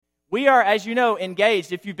We are, as you know,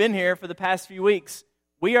 engaged, if you've been here for the past few weeks,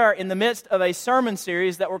 we are in the midst of a sermon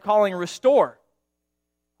series that we're calling Restore.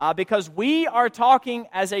 Because we are talking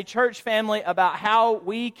as a church family about how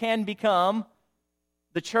we can become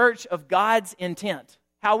the church of God's intent.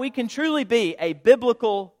 How we can truly be a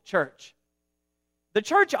biblical church. The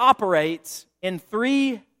church operates in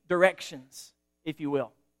three directions, if you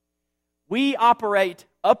will. We operate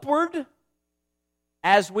upward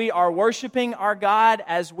as we are worshiping our God,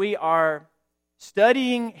 as we are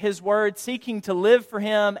studying His Word, seeking to live for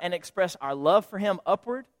Him and express our love for Him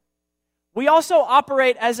upward. We also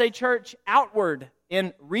operate as a church outward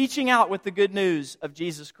in reaching out with the good news of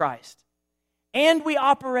Jesus Christ. And we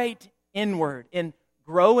operate inward in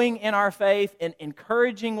growing in our faith, in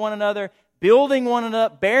encouraging one another, building one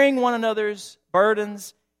another, bearing one another's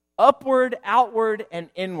burdens, upward, outward, and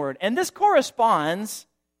inward. And this corresponds,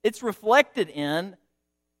 it's reflected in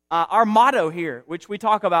our motto here, which we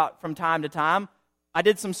talk about from time to time. I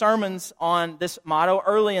did some sermons on this motto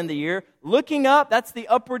early in the year. Looking up, that's the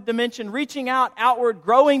upward dimension. Reaching out, outward,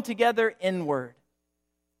 growing together, inward.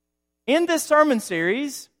 In this sermon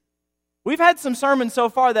series, we've had some sermons so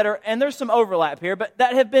far that are, and there's some overlap here, but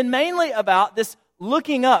that have been mainly about this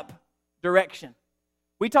looking up direction.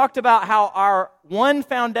 We talked about how our one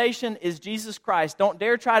foundation is Jesus Christ. Don't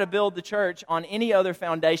dare try to build the church on any other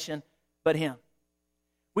foundation but Him.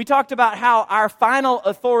 We talked about how our final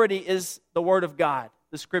authority is the Word of God,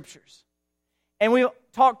 the Scriptures. And we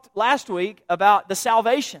talked last week about the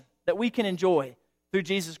salvation that we can enjoy through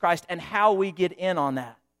Jesus Christ and how we get in on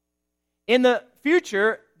that. In the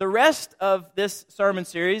future, the rest of this sermon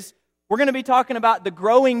series, we're going to be talking about the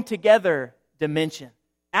growing together dimension.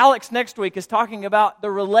 Alex next week is talking about the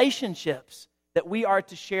relationships that we are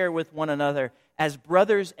to share with one another as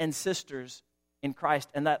brothers and sisters in Christ.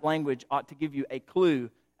 And that language ought to give you a clue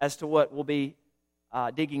as to what we'll be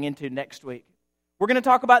digging into next week. We're going to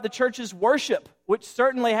talk about the church's worship, which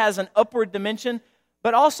certainly has an upward dimension.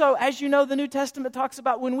 But also, as you know, the New Testament talks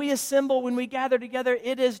about when we assemble, when we gather together,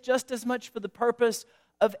 it is just as much for the purpose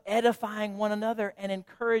of edifying one another and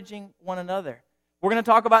encouraging one another. We're going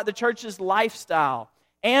to talk about the church's lifestyle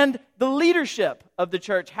and the leadership of the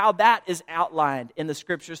church, how that is outlined in the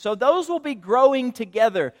Scriptures. So those will be growing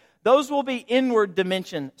together. Those will be inward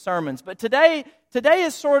dimension sermons. But today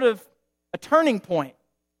is sort of a turning point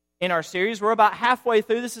in our series. We're about halfway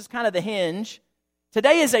through. This is kind of the hinge.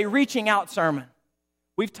 Today is a reaching out sermon.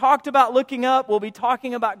 We've talked about looking up. We'll be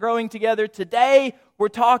talking about growing together. Today, we're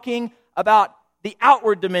talking about the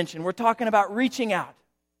outward dimension. We're talking about reaching out.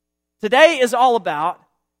 Today is all about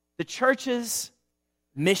the church's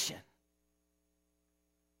mission.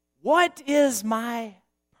 What is my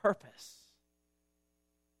purpose?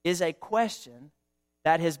 Is a question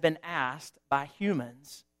that has been asked by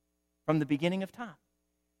humans from the beginning of time.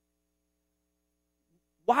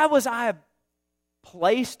 Why was I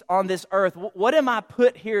placed on this earth? What am I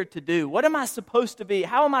put here to do? What am I supposed to be?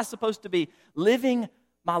 How am I supposed to be living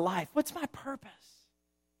my life? What's my purpose?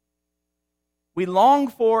 We long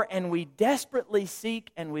for and we desperately seek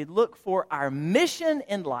and we look for our mission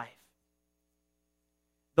in life.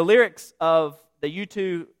 The lyrics of the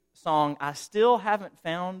U2 song, I Still Haven't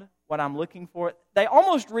Found What I'm Looking For, they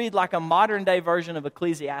almost read like a modern day version of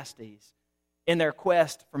Ecclesiastes in their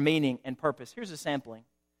quest for meaning and purpose. Here's a sampling.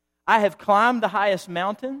 I have climbed the highest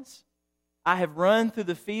mountains. I have run through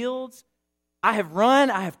the fields. I have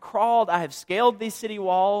run, I have crawled, I have scaled these city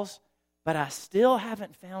walls, but I still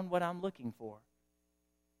haven't found what I'm looking for.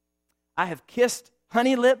 I have kissed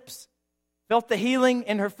honey lips, felt the healing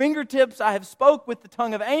in her fingertips. I have spoke with the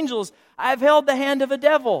tongue of angels. I have held the hand of a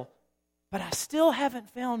devil, but I still haven't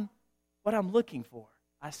found what I'm looking for.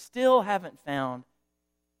 I still haven't found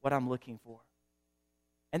what I'm looking for.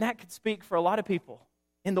 And that could speak for a lot of people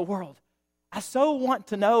in the world. I so want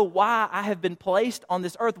to know why I have been placed on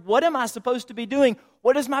this earth. What am I supposed to be doing?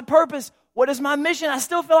 What is my purpose? What is my mission? I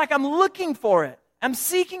still feel like I'm looking for it. I'm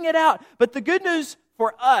seeking it out. But the good news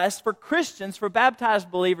for us, for Christians, for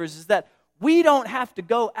baptized believers, is that we don't have to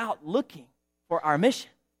go out looking for our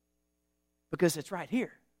mission because it's right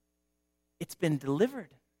here. It's been delivered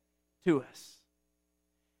to us.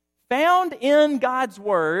 Found in God's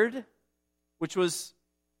Word, which was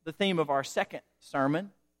the theme of our second sermon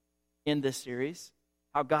in this series,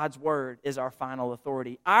 how God's Word is our final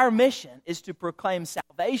authority. Our mission is to proclaim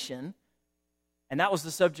salvation, and that was the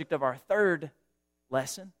subject of our third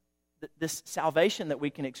lesson, this salvation that we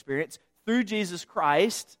can experience through Jesus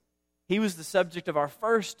Christ. He was the subject of our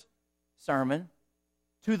first sermon,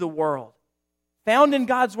 to the world. Found in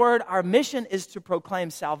God's Word, our mission is to proclaim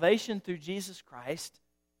salvation through Jesus Christ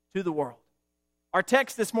to the world. Our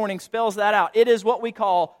text this morning spells that out. It is what we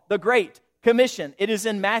call the Great Commission. It is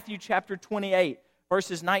in Matthew chapter 28,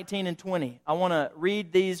 verses 19 and 20. I want to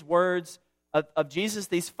read these words of Jesus,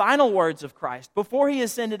 these final words of Christ, before he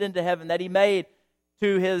ascended into heaven, that he made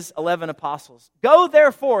to his 11 apostles. Go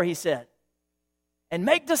therefore, he said, and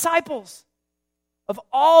make disciples of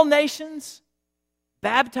all nations,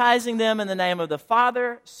 baptizing them in the name of the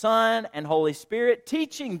Father, Son, and Holy Spirit,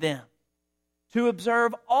 teaching them to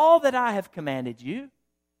observe all that I have commanded you.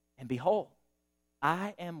 And behold,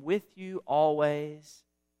 I am with you always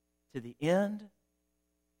to the end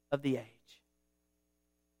of the age.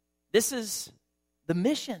 This is the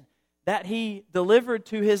mission that he delivered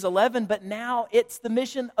to his 11, but now it's the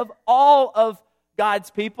mission of all of God's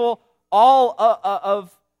people, all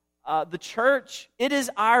of the church. It is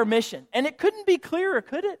our mission. And it couldn't be clearer,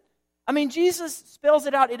 could it? I mean, Jesus spells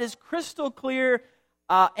it out. It is crystal clear,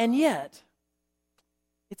 and yet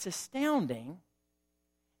it's astounding,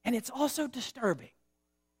 and it's also disturbing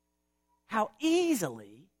how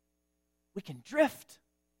easily we can drift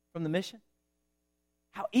from the mission,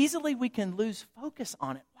 how easily we can lose focus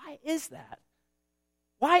on it. Why is that?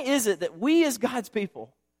 Why is it that we as God's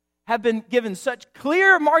people have been given such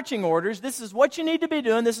clear marching orders? This is what you need to be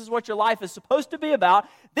doing. This is what your life is supposed to be about.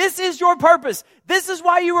 This is your purpose. This is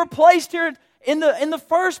why you were placed here in the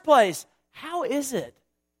first place. How is it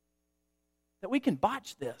that we can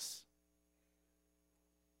botch this?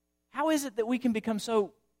 How is it that we can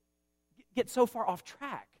get so far off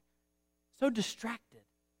track, so distracted?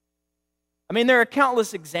 I mean, there are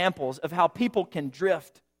countless examples of how people can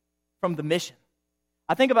drift from the mission.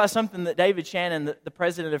 I think about something that David Shannon, the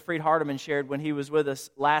president of Freed-Hardeman, shared when he was with us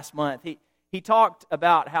last month. He talked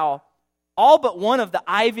about how all but one of the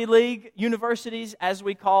Ivy League universities, as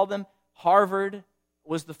we call them, Harvard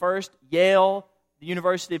was the first, Yale, the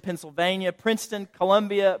University of Pennsylvania, Princeton,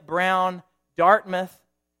 Columbia, Brown, Dartmouth,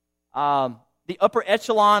 the upper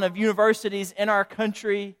echelon of universities in our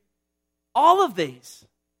country, all of these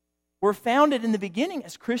were founded in the beginning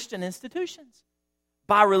as Christian institutions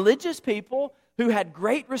by religious people who had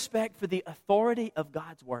great respect for the authority of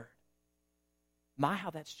God's Word. My,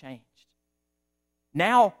 how that's changed.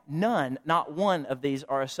 Now, not one of these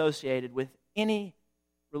are associated with any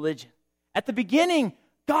religion. At the beginning,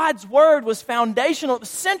 God's Word was foundational, it was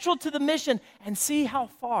central to the mission, and see how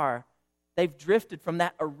far they've drifted from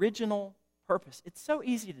that original purpose. It's so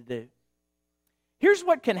easy to do. Here's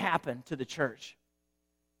what can happen to the church.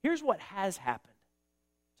 Here's what has happened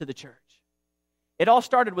to the church. It all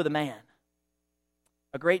started with a man,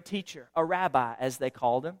 a great teacher, a rabbi, as they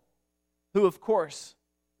called him, who, of course,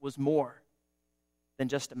 was more than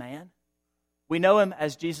just a man. We know him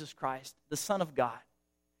as Jesus Christ, the Son of God.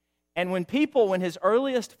 And when his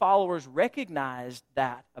earliest followers recognized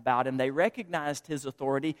that about him, they recognized his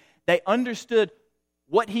authority, they understood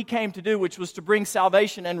what he came to do, which was to bring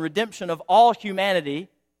salvation and redemption of all humanity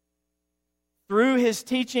through his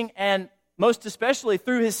teaching, and most especially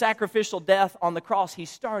through his sacrificial death on the cross. He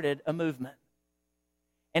started a movement.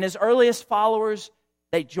 And his earliest followers,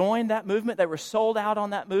 they joined that movement. They were sold out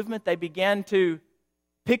on that movement. They began to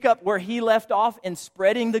pick up where he left off in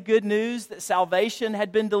spreading the good news that salvation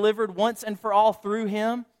had been delivered once and for all through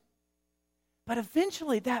him. But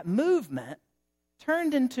eventually that movement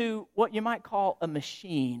turned into what you might call a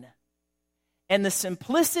machine. And the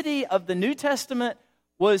simplicity of the New Testament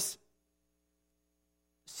was,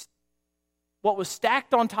 what was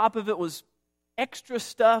stacked on top of it was extra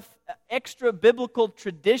stuff, extra biblical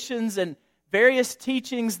traditions and various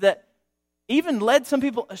teachings that even led some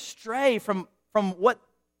people astray from what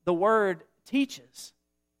the Word teaches.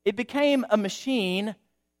 It became a machine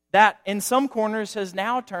that in some corners has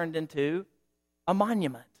now turned into a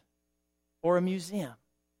monument or a museum.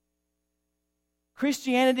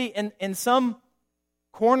 Christianity in some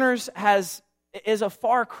corners is a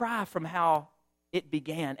far cry from how it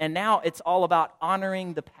began. And now it's all about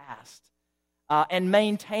honoring the past and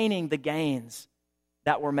maintaining the gains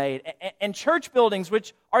that were made. And church buildings,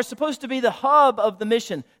 which are supposed to be the hub of the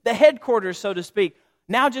mission, the headquarters, so to speak,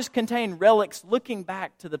 now just contain relics looking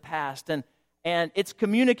back to the past. And it's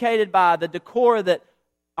communicated by the decor that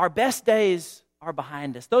our best days are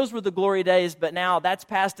behind us. Those were the glory days, but now that's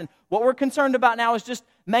past. And what we're concerned about now is just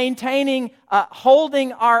maintaining,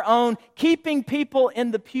 holding our own, keeping people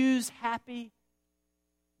in the pews happy.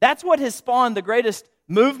 That's what has spawned the greatest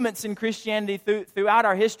movements in Christianity throughout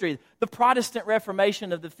our history. The Protestant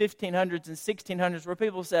Reformation of the 1500s and 1600s, where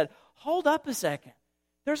people said, hold up a second.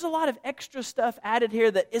 There's a lot of extra stuff added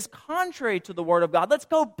here that is contrary to the Word of God. Let's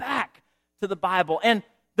go back to the Bible. And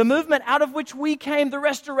the movement out of which we came, the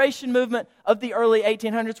Restoration movement of the early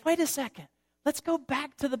 1800s, wait a second. let's go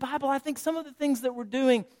back to the Bible. I think some of the things that we're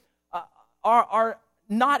doing are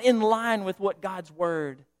not in line with what God's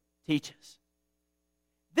Word teaches.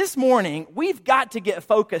 This morning, we've got to get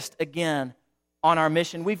focused again on our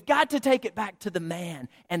mission. We've got to take it back to the man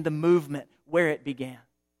and the movement where it began.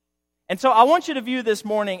 And so I want you to view this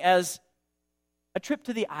morning as a trip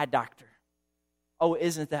to the eye doctor. Oh,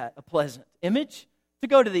 isn't that a pleasant image? To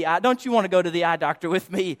go to the eye. Don't you want to go to the eye doctor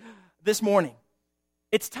with me this morning?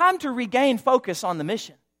 It's time to regain focus on the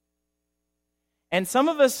mission. And some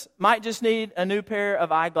of us might just need a new pair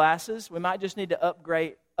of eyeglasses. We might just need to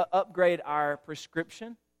upgrade our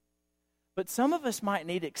prescription. But some of us might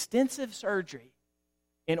need extensive surgery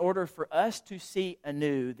in order for us to see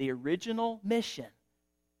anew the original mission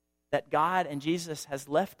that God and Jesus has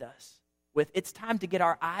left us with. It's time to get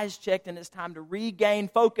our eyes checked, and it's time to regain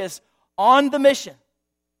focus on the mission.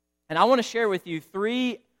 And I want to share with you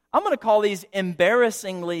 3, I'm going to call these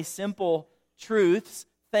embarrassingly simple truths,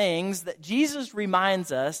 things that Jesus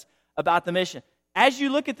reminds us about the mission. As you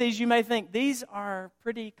look at these, you may think, these are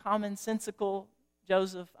pretty commonsensical,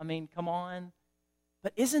 Joseph. I mean, come on.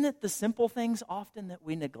 But isn't it the simple things often that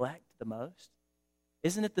we neglect the most?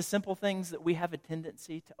 Isn't it the simple things that we have a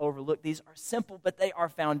tendency to overlook? These are simple, but they are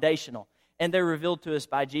foundational. And they're revealed to us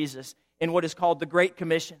by Jesus in what is called the Great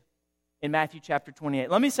Commission in Matthew chapter 28.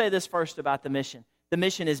 Let me say this first about the mission. The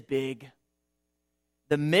mission is big.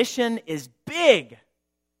 The mission is big.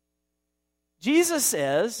 Jesus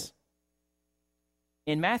says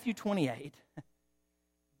in Matthew 28,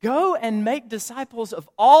 go and make disciples of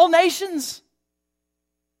all nations.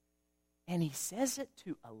 And he says it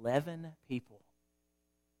to 11 people.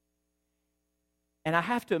 And I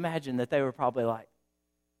have to imagine that they were probably like,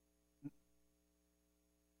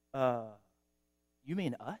 you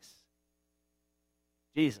mean us?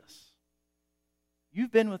 Jesus,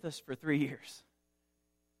 you've been with us for 3 years.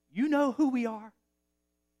 You know who we are.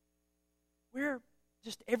 We're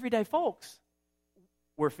just everyday folks.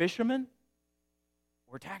 We're fishermen.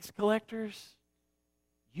 We're tax collectors.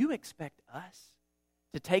 You expect us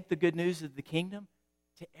to take the good news of the kingdom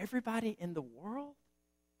to everybody in the world?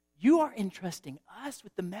 You are entrusting us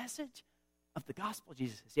with the message of the gospel,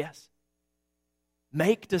 Jesus says. Yes.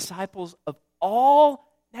 Make disciples of all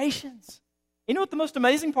nations. You know what the most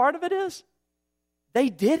amazing part of it is? They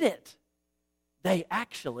did it. They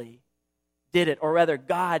actually did it, or rather,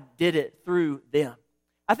 God did it through them.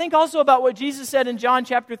 I think also about what Jesus said in John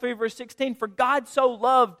chapter 3, verse 16, for God so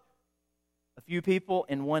loved a few people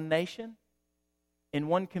in one nation, in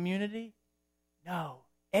one community. No,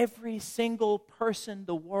 every single person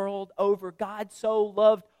the world over, God so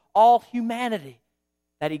loved all humanity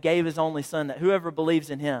that he gave his only son, that whoever believes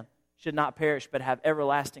in him should not perish but have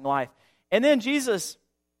everlasting life. And then Jesus,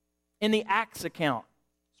 in the Acts account,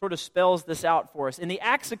 sort of spells this out for us. In the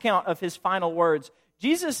Acts account of his final words,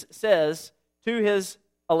 Jesus says to his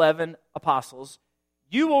 11 apostles,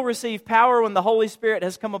 you will receive power when the Holy Spirit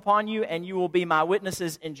has come upon you, and you will be my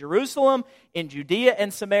witnesses in Jerusalem, in Judea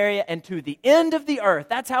and Samaria, and to the end of the earth.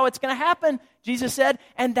 That's how it's going to happen, Jesus said,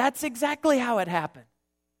 and that's exactly how it happened.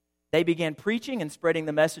 They began preaching and spreading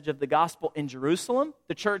the message of the gospel in Jerusalem.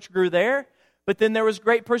 The church grew there, but then there was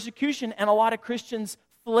great persecution, and a lot of Christians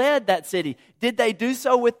fled that city. Did they do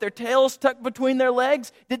so with their tails tucked between their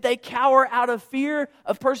legs? Did they cower out of fear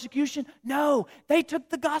of persecution? No, they took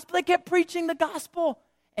the gospel. They kept preaching the gospel.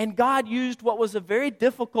 And God used what was a very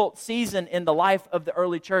difficult season in the life of the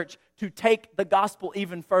early church to take the gospel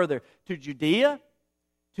even further to Judea,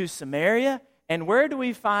 to Samaria. And where do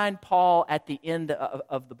we find Paul at the end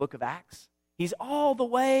of the book of Acts? He's all the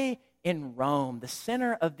way in Rome, the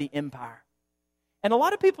center of the empire. And a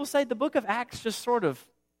lot of people say the book of Acts just sort of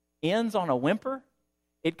ends on a whimper.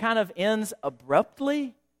 It kind of ends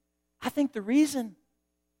abruptly. I think the reason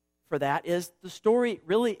for that is the story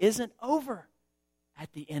really isn't over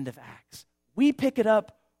at the end of Acts. We pick it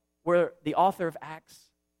up where the author of Acts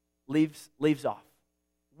leaves off.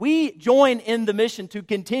 We join in the mission to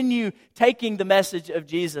continue taking the message of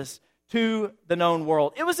Jesus to the known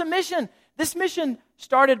world. It was a mission. This mission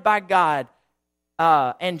started by God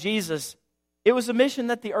and Jesus. It was a mission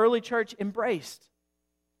that the early church embraced.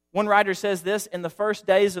 One writer says this, in the first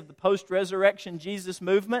days of the post-resurrection Jesus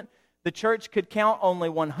movement, the church could count only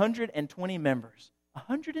 120 members.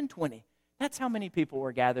 120. That's how many people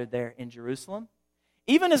were gathered there in Jerusalem.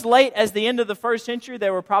 Even as late as the end of the first century,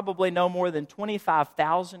 there were probably no more than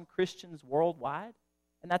 25,000 Christians worldwide.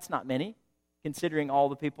 And that's not many, considering all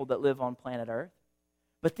the people that live on planet Earth.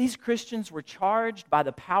 But these Christians were charged by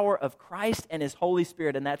the power of Christ and His Holy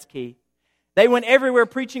Spirit, and that's key. They went everywhere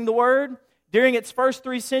preaching the Word. During its first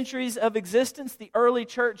 3 centuries of existence, the early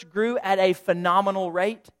church grew at a phenomenal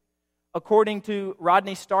rate. according to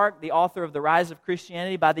Rodney Stark, the author of The Rise of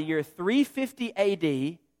Christianity, by the year 350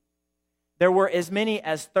 AD, there were as many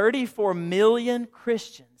as 34 million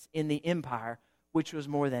Christians in the empire, which was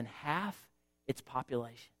more than half its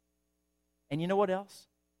population. And you know what else?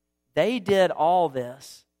 They did all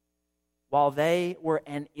this while they were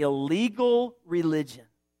an illegal religion.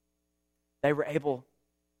 They were able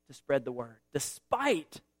to spread the word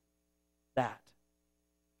despite that.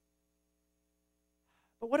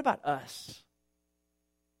 But what about us?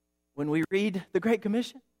 When we read the Great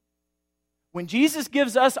Commission, when Jesus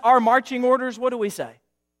gives us our marching orders, what do we say?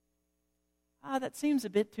 That seems a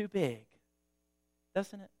bit too big,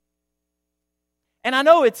 doesn't it? And I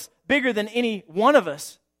know it's bigger than any one of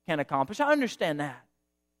us can accomplish. I understand that.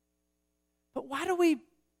 But why do we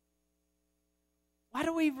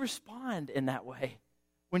respond in that way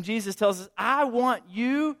when Jesus tells us, I want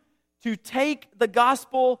you to take the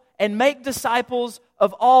gospel and make disciples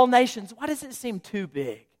of all nations? Why does it seem too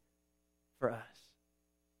big for us?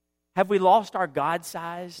 Have we lost our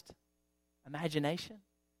God-sized imagination?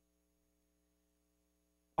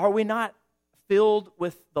 Are we not filled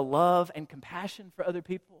with the love and compassion for other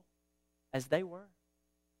people as they were?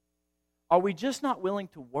 Are we just not willing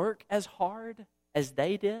to work as hard as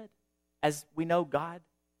they did, as we know God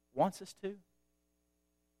wants us to?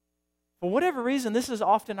 For whatever reason, this is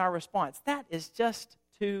often our response. That is just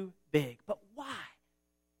too big. But why?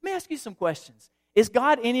 Let me ask you some questions. Is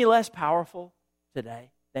God any less powerful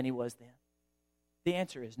today than He was then? The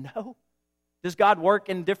answer is no. Does God work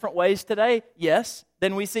in different ways today? Yes.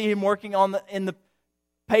 Then we see Him working in the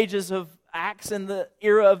pages of Acts in the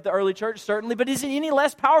era of the early church, certainly. But is He any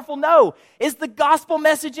less powerful? No. Is the gospel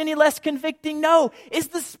message any less convicting? No. Is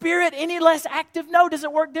the Spirit any less active? No. Does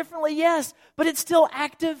it work differently? Yes. But it's still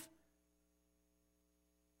active.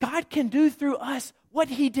 God can do through us what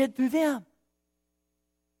He did through them.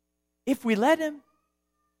 If we let Him,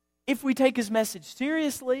 if we take His message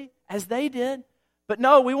seriously, as they did. But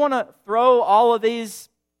no, we want to throw all of these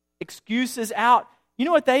excuses out. You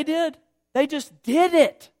know what they did? They just did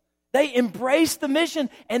it. They embraced the mission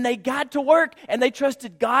and they got to work and they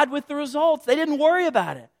trusted God with the results. They didn't worry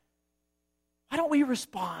about it. Why don't we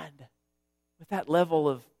respond with that level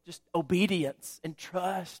of just obedience and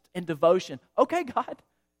trust and devotion? Okay, God.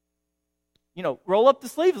 Roll up the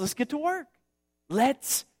sleeves. Let's get to work.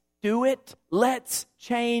 Let's do it. Let's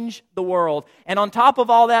change the world. And on top of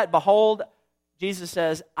all that, behold, Jesus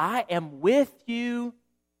says, I am with you.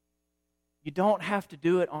 You don't have to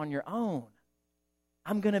do it on your own.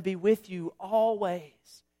 I'm going to be with you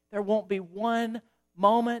always. There won't be one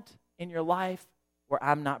moment in your life where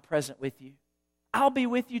I'm not present with you. I'll be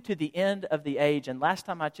with you to the end of the age. And last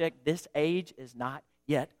time I checked, this age is not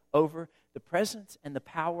yet over. The presence and the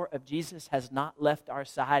power of Jesus has not left our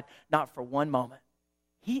side, not for one moment.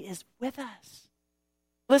 He is with us.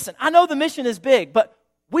 Listen, I know the mission is big, but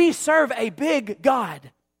we serve a big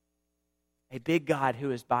God. A big God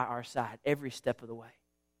who is by our side every step of the way.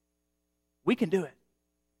 We can do it.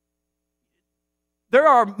 There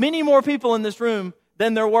are many more people in this room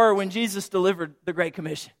than there were when Jesus delivered the Great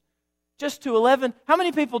Commission. Just to 11, how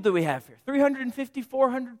many people do we have here? 350,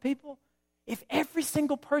 400 people? If every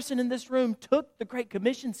single person in this room took the Great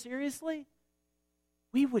Commission seriously,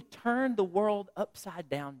 we would turn the world upside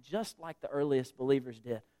down just like the earliest believers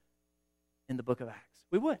did in the book of Acts.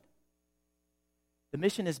 We would. The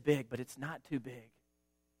mission is big, but it's not too big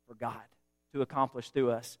for God to accomplish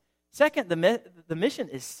through us. Second, the mission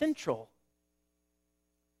is central.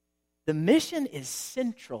 The mission is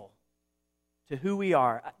central to who we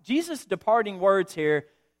are. Jesus' departing words here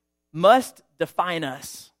must define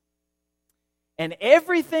us. And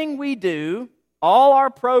everything we do, all our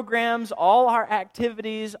programs, all our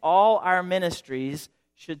activities, all our ministries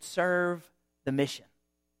should serve the mission.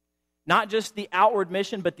 Not just the outward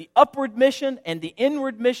mission, but the upward mission and the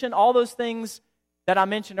inward mission, all those things that I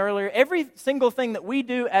mentioned earlier. Every single thing that we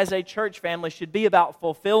do as a church family should be about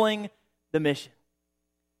fulfilling the mission.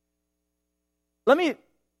 Let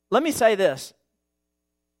me say this.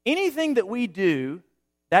 Anything that we do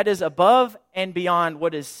that is above and beyond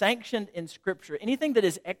what is sanctioned in Scripture, anything that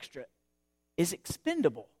is extra, is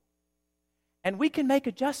expendable. And we can make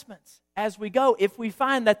adjustments as we go if we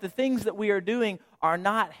find that the things that we are doing are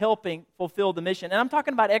not helping fulfill the mission. And I'm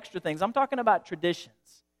talking about extra things. I'm talking about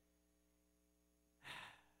traditions.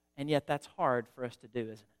 And yet that's hard for us to do,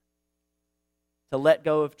 isn't it? To let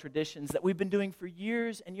go of traditions that we've been doing for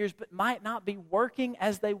years and years, but might not be working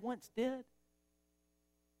as they once did.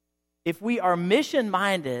 If we are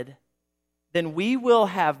mission-minded, then we will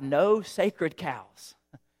have no sacred cows.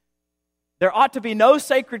 There ought to be no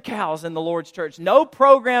sacred cows in the Lord's church, no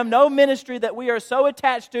program, no ministry that we are so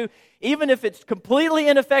attached to, even if it's completely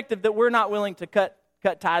ineffective, that we're not willing to cut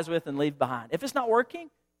ties with and leave behind. If it's not working,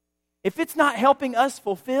 if it's not helping us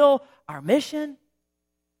fulfill our mission.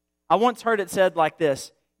 I once heard it said like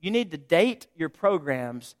this: you need to date your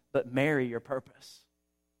programs, but marry your purpose.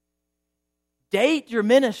 Date your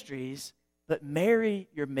ministries, but marry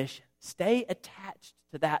your mission. Stay attached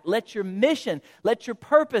to that. Let your mission, let your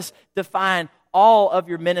purpose define all of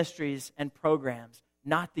your ministries and programs,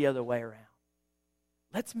 not the other way around.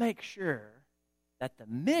 Let's make sure that the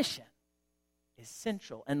mission is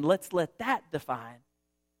central, and let's let that define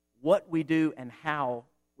what we do and how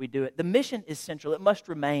we do it. The mission is central. It must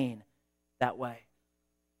remain that way.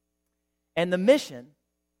 And the mission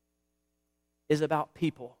is about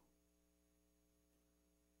people.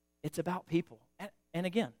 It's about people. And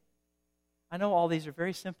again, I know all these are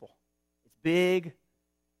very simple. It's big.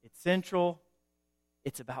 It's central.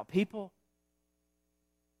 It's about people.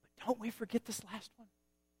 But don't we forget this last one?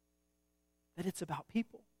 That it's about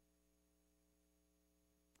people.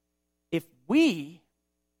 If we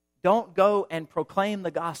don't go and proclaim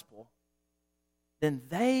the gospel, then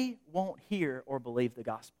they won't hear or believe the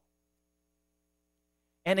gospel.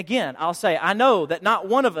 And again, I'll say, I know that not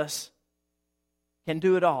one of us can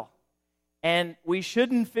do it all. And we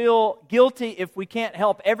shouldn't feel guilty if we can't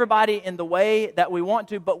help everybody in the way that we want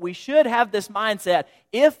to, but we should have this mindset: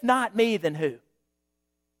 if not me, then who?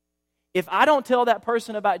 If I don't tell that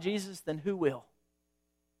person about Jesus, then who will?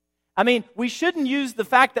 I mean, we shouldn't use the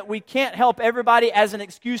fact that we can't help everybody as an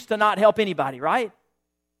excuse to not help anybody, right?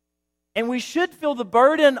 And we should feel the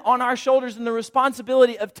burden on our shoulders and the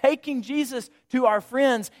responsibility of taking Jesus to our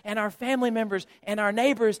friends and our family members and our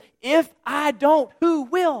neighbors. If I don't, who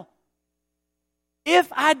will? If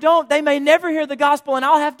I don't, they may never hear the gospel, and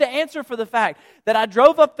I'll have to answer for the fact that I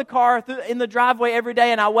drove up the car in the driveway every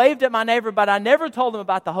day and I waved at my neighbor, but I never told them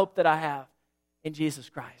about the hope that I have in Jesus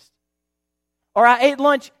Christ. Or I ate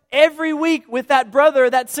lunch every week with that brother,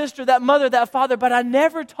 that sister, that mother, that father, but I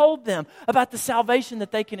never told them about the salvation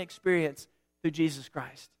that they can experience through Jesus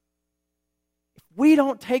Christ. If we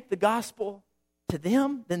don't take the gospel to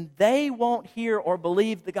them, then they won't hear or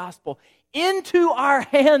believe the gospel. Into our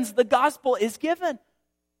hands the gospel is given.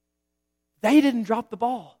 They didn't drop the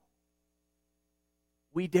ball.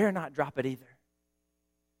 We dare not drop it either.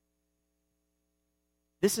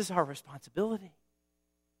 This is our responsibility.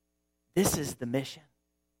 This is the mission.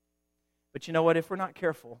 But you know what? If we're not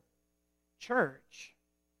careful, church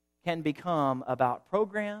can become about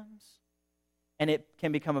programs, and it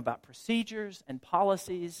can become about procedures and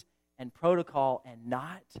policies and protocol, and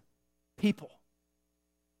not people.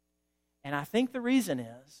 And I think the reason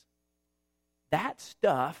is that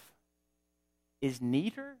stuff is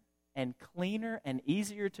neater and cleaner and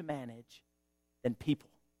easier to manage than people.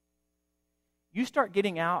 You start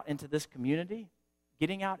getting out into this community,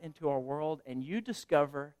 getting out into our world, and you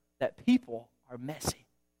discover that people are messy.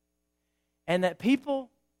 And that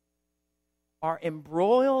people are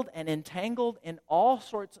embroiled and entangled in all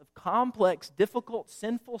sorts of complex, difficult,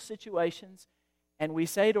 sinful situations. And we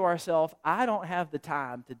say to ourselves, I don't have the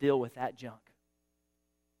time to deal with that junk.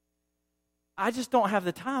 I just don't have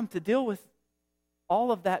the time to deal with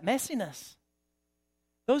all of that messiness.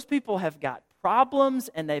 Those people have got problems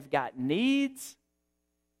and they've got needs.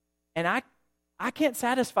 And I can't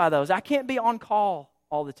satisfy those. I can't be on call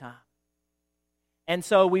all the time. And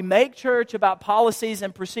so we make church about policies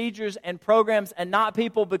and procedures and programs and not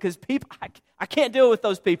people, because people, I can't deal with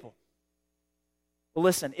those people. Well,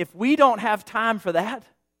 listen, if we don't have time for that,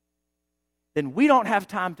 then we don't have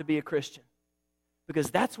time to be a Christian,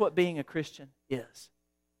 because that's what being a Christian is.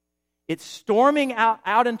 It's storming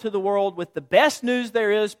out into the world with the best news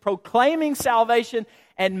there is, proclaiming salvation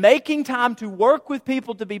and making time to work with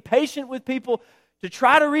people, to be patient with people, to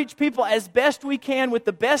try to reach people as best we can with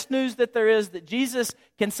the best news that there is, that Jesus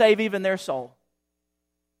can save even their soul.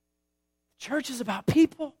 Church is about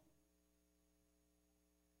people.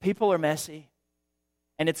 People are messy.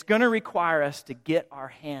 And it's going to require us to get our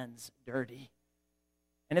hands dirty.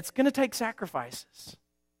 And it's going to take sacrifices.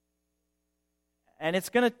 And it's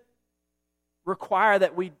going to require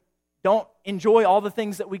that we don't enjoy all the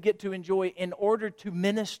things that we get to enjoy in order to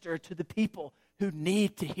minister to the people who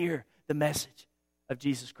need to hear the message of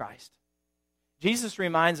Jesus Christ. Jesus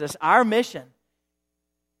reminds us our mission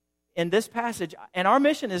in this passage, and our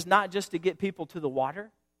mission is not just to get people to the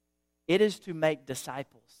water, it is to make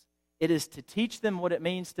disciples. It is to teach them what it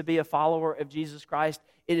means to be a follower of Jesus Christ.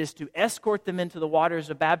 It is to escort them into the waters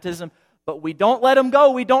of baptism, but we don't let them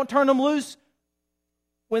go. We don't turn them loose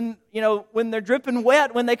when they're dripping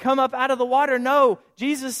wet, when they come up out of the water. No,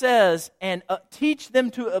 Jesus says, and teach them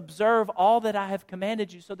to observe all that I have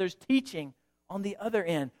commanded you. So there's teaching on the other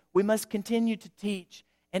end. We must continue to teach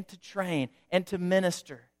and to train and to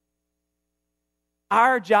minister.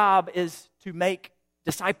 Our job is to make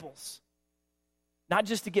disciples, not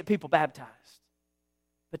just to get people baptized,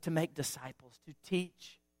 but to make disciples, to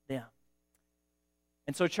teach them.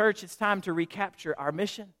 And so, church, it's time to recapture our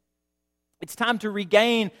mission. It's time to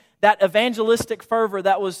regain that evangelistic fervor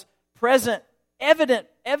that was present, evident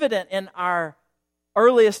in our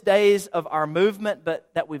earliest days of our movement, but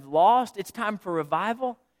that we've lost. It's time for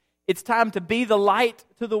revival. It's time to be the light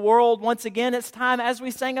to the world. Once again, it's time, as we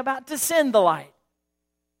sang about, to send the light.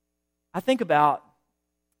 I think about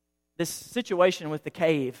this situation with the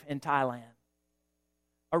cave in Thailand.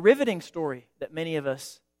 A riveting story that many of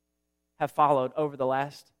us have followed over the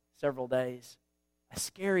last several days. A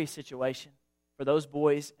scary situation for those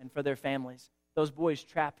boys and for their families. Those boys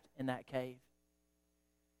trapped in that cave.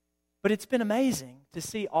 But it's been amazing to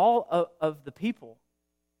see all of the people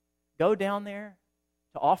go down there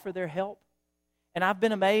to offer their help. And I've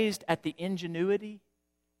been amazed at the ingenuity,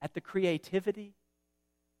 at the creativity,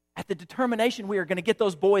 at the determination we are going to get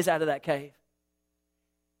those boys out of that cave.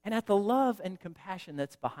 And at the love and compassion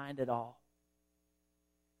that's behind it all.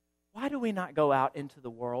 Why do we not go out into the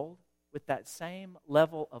world with that same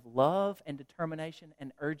level of love and determination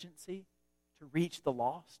and urgency to reach the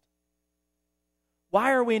lost?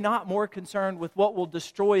 Why are we not more concerned with what will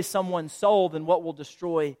destroy someone's soul than what will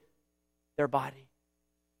destroy their body?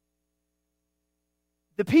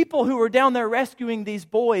 The people who are down there rescuing these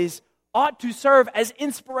boys ought to serve as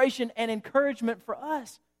inspiration and encouragement for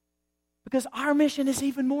us, because our mission is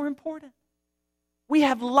even more important. We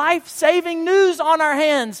have life-saving news on our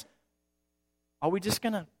hands. Are we just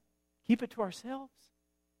going to keep it to ourselves?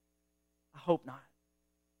 I hope not.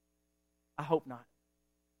 I hope not.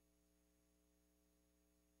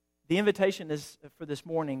 The invitation is for this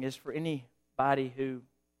morning is for anybody who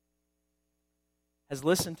has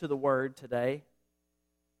listened to the word today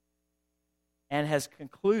and has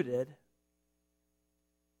concluded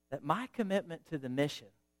that my commitment to the mission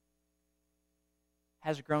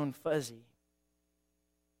has grown fuzzy.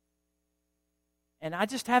 And I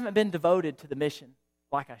just haven't been devoted to the mission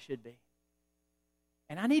like I should be.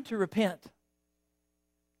 And I need to repent.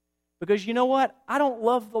 Because you know what? I don't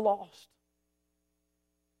love the lost.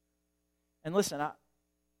 And listen,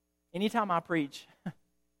 anytime I preach, I'm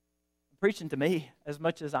preaching to me as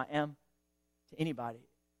much as I am to anybody.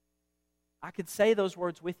 I could say those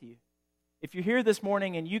words with you. If you're here this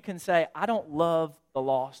morning and you can say, I don't love the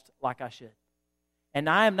lost like I should, and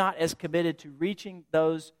I am not as committed to reaching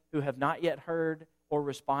those who have not yet heard or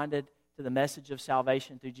responded to the message of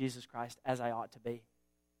salvation through Jesus Christ as I ought to be,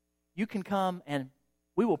 you can come and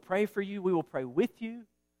we will pray for you. We will pray with you.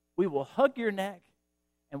 We will hug your neck,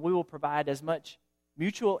 and we will provide as much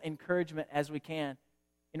mutual encouragement as we can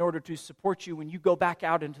in order to support you when you go back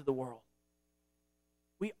out into the world.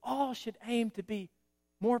 We all should aim to be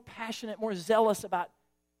more passionate, more zealous about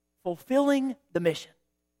fulfilling the mission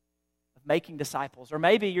of making disciples. Or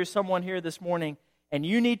maybe you're someone here this morning and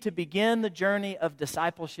you need to begin the journey of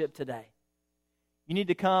discipleship today. You need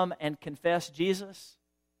to come and confess Jesus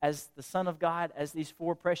as the Son of God, as these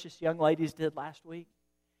 4 precious young ladies did last week.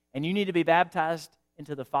 And you need to be baptized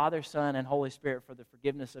into the Father, Son, and Holy Spirit for the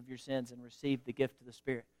forgiveness of your sins and receive the gift of the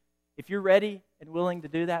Spirit. If you're ready and willing to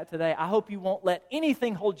do that today, I hope you won't let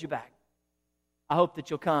anything hold you back. I hope that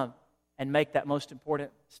you'll come and make that most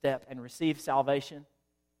important step and receive salvation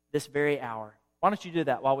this very hour. Why don't you do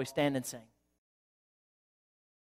that while we stand and sing?